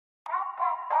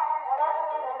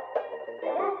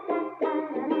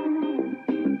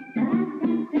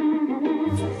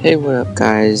Hey, what up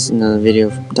guys, another video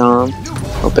from Dom.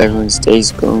 Hope everyone's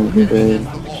day's going good.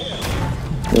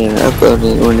 Yeah, I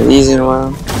uploaded one of these in a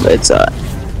while, but it's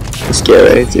let's get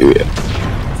right through it.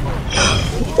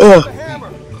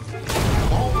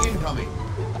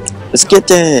 Let's get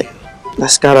that.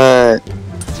 Let's gotta.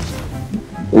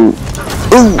 Ooh.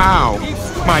 Ooh. Ow!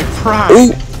 My pride!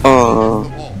 Ooh. Oh.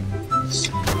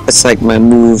 That's like my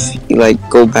move. You like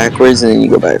go backwards and then you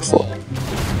go back forward.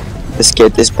 Let's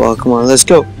get this ball. Come on, let's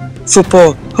go.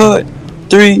 Football. Hut.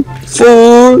 3,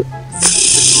 4.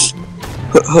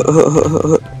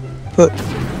 Hut.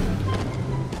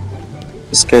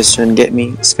 This guy's trying to get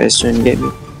me.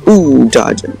 Ooh,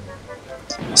 dodging.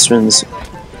 Let's run this way.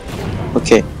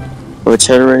 Okay. I'll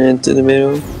try to run into the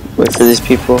middle. Wait for these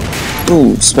people.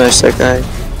 Ooh, smash that guy.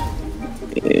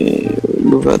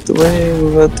 Move out the way.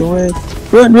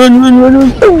 Run.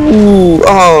 Ooh.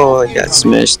 Oh, I got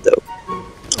smashed though.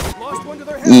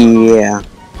 Yeah.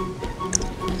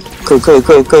 Go.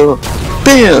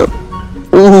 Bam!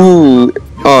 Ooh.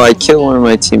 Oh, I killed one of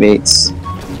my teammates.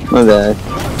 My bad.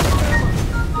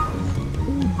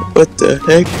 What the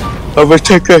heck? I'm gonna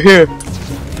take her here.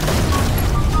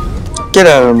 Get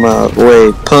out of my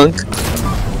way, punk.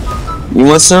 You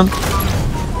want some?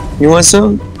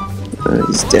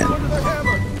 He's dead.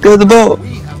 Go the ball.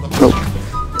 Oh,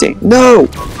 dang. No!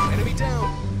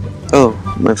 Oh,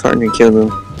 my partner killed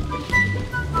him.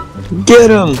 Get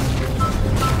him!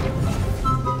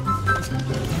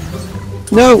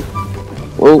 No!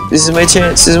 Whoa, this is my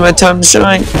chance. This is my time to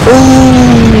shine. Ooh!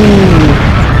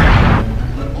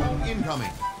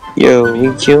 Yo,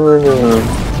 we killing him.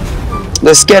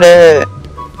 Let's get it!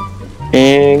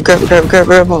 And grab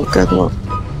the ball.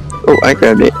 Oh, I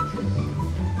grabbed it.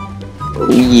 Oh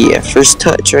yeah, first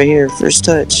touch right here.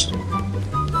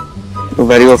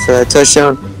 Nobody go for that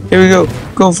touchdown. Here we go.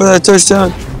 Going for that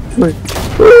touchdown.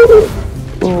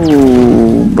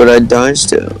 Ooh, but I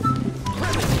dodged him.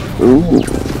 Ooh.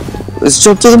 Let's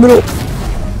jump to the middle.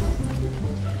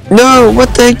 No,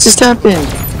 what the heck just happened?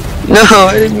 No,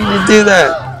 I didn't mean to do that.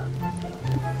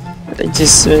 I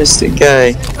just missed the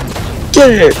guy. Get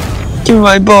it! Give me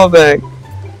my ball back.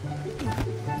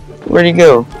 Where'd he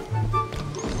go?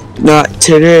 Not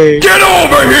today. Get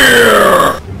over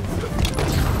here!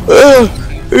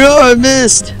 No, I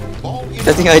missed.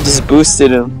 I think I just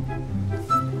boosted him.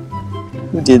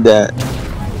 Who did that?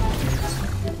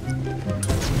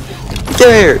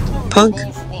 Get here, punk.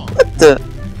 What the?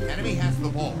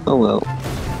 Oh well.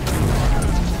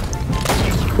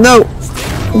 No.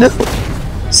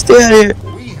 Stay out of here.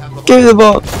 Give me the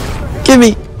ball. Give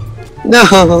me. No.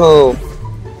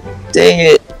 Dang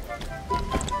it.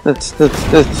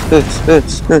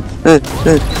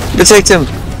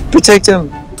 Protect him.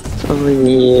 Oh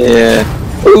yeah.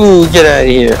 Ooh, get out of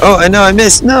here. Oh, I know I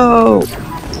missed. No.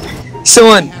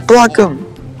 Someone block him.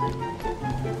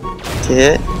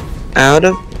 Get out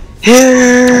of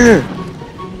here.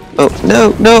 Oh,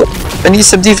 no. I need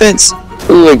some defense.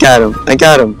 Ooh, I got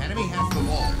him.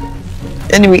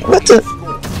 Enemy, what the?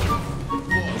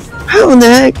 How in the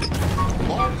heck?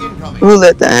 Who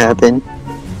let that happen?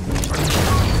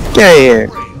 Get out of here.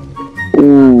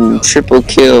 Ooh, triple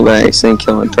kill, but I accidentally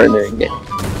killed my partner again.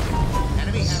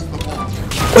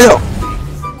 Well,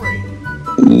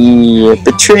 yeah,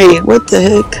 betray. What the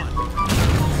heck?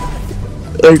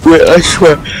 Like, wait, I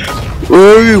swear.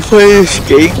 Whenever you play this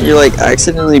game, you like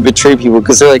accidentally betray people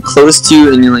because they're like close to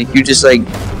you, and you just like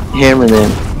hammer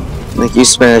them, like you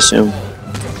smash them.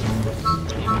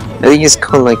 I think it's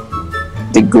called like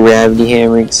the gravity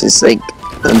hammer. It's like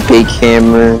a big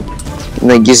hammer, and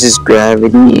like gives us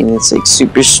gravity, and it's like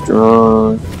super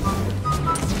strong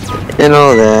and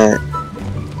all that.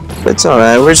 But it's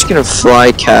alright. We're just gonna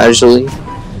fly casually,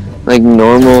 like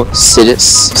normal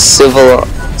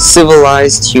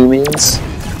civilized humans,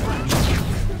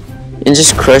 and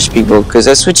just crush people, because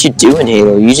that's what you do in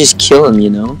Halo. You just kill them, you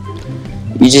know?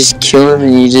 You just kill them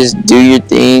and you just do your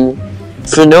thing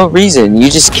for no reason.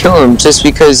 You just kill them just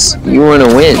because you want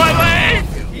to win.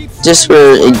 Just for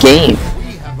a game.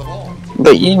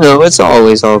 But you know, it's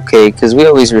always okay, because we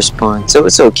always respawn, so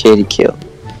it's okay to kill.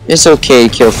 It's okay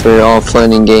to kill for all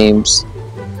fun and games.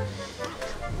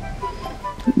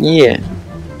 Yeah.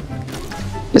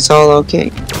 It's all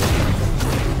okay.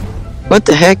 What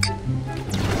the heck?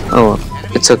 Oh, well,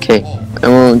 it's okay. I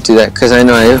won't do that because I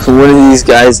know one of these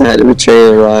guys had to betray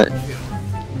a lot.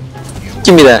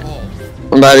 Give me that.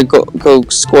 I'm about to go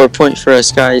score a point for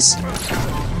us, guys.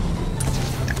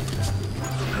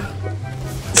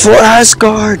 For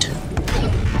Asgard!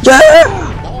 Yeah!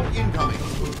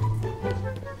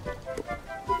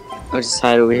 I'll just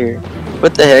hide over here.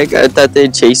 What the heck? I thought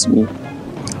they'd chase me.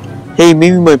 Hey,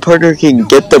 maybe my partner can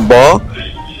get the ball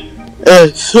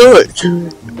and throw it to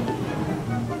me.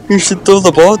 You should throw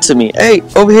the ball to me. Hey,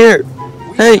 over here.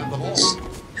 Hey.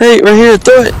 Hey, right here.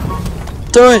 Throw it.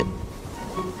 Throw it.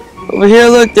 Over here,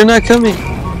 look. They're not coming.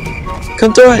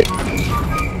 Come throw it.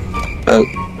 Oh.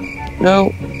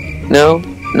 No. No.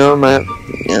 No, I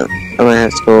might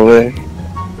have to go over there.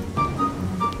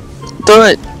 Throw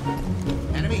it.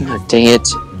 Oh, dang it.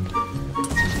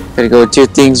 Gotta go do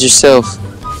things yourself.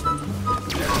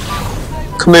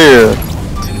 Come here.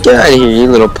 Get out of here, you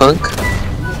little punk.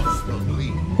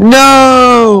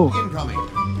 No!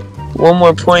 One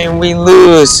more point and we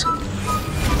lose.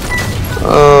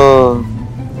 Oh.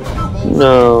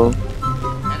 No.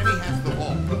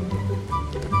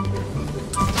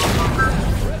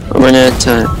 I'm running out of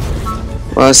time.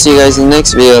 Well, I'll see you guys in the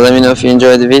next video. Let me know if you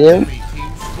enjoyed the video.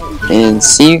 And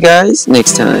see you guys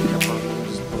next time.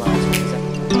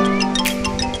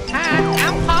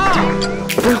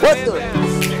 What the?